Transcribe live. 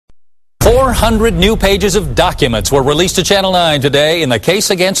400 new pages of documents were released to Channel 9 today in the case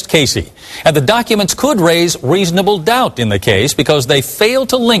against Casey. And the documents could raise reasonable doubt in the case because they fail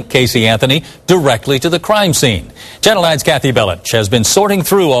to link Casey Anthony directly to the crime scene. Channel 9's Kathy Belich has been sorting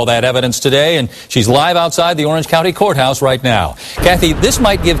through all that evidence today, and she's live outside the Orange County Courthouse right now. Kathy, this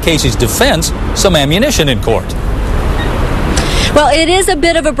might give Casey's defense some ammunition in court. Well, it is a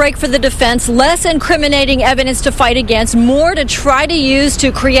bit of a break for the defense. Less incriminating evidence to fight against, more to try to use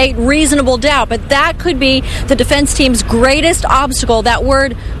to create reasonable doubt. But that could be the defense team's greatest obstacle, that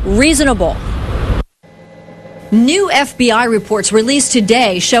word reasonable. New FBI reports released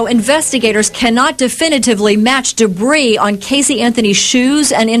today show investigators cannot definitively match debris on Casey Anthony's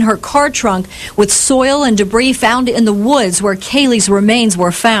shoes and in her car trunk with soil and debris found in the woods where Kaylee's remains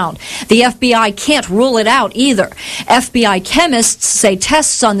were found. The FBI can't rule it out either. FBI chemists say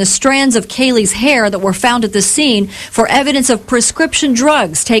tests on the strands of Kaylee's hair that were found at the scene for evidence of prescription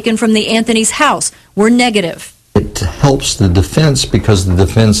drugs taken from the Anthony's house were negative. It helps the defense because the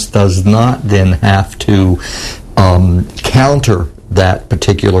defense does not then have to counter that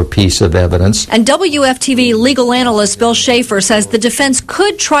particular piece of evidence. And WFTV legal analyst Bill Schaefer says the defense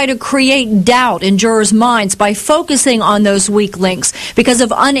could try to create doubt in jurors' minds by focusing on those weak links because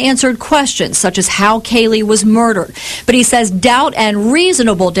of unanswered questions such as how Kaylee was murdered. But he says doubt and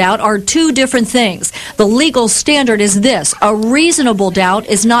reasonable doubt are two different things. The legal standard is this: a reasonable doubt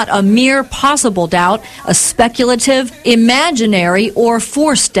is not a mere possible doubt, a speculative, imaginary, or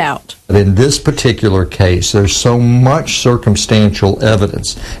forced doubt. But in this particular case, there's so much circumstantial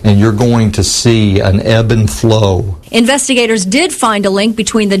evidence, and you're going to see an ebb and flow. Investigators did find a link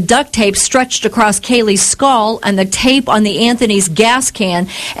between the duct tape stretched across Kaylee's skull and the tape on the Anthony's gas can,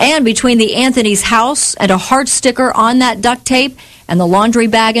 and between the Anthony's house and a heart sticker on that duct tape and the laundry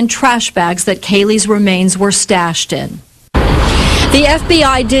bag and trash bags that Kaylee's remains were stashed in. The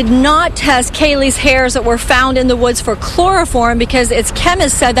FBI did not test Kaylee's hairs that were found in the woods for chloroform because its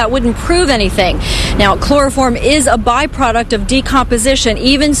chemist said that wouldn't prove anything. Now, chloroform is a byproduct of decomposition.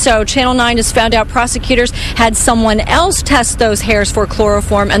 Even so, Channel 9 has found out prosecutors had someone else test those hairs for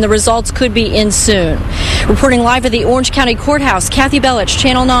chloroform, and the results could be in soon. Reporting live at the Orange County Courthouse, Kathy Belich,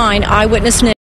 Channel 9 Eyewitness News.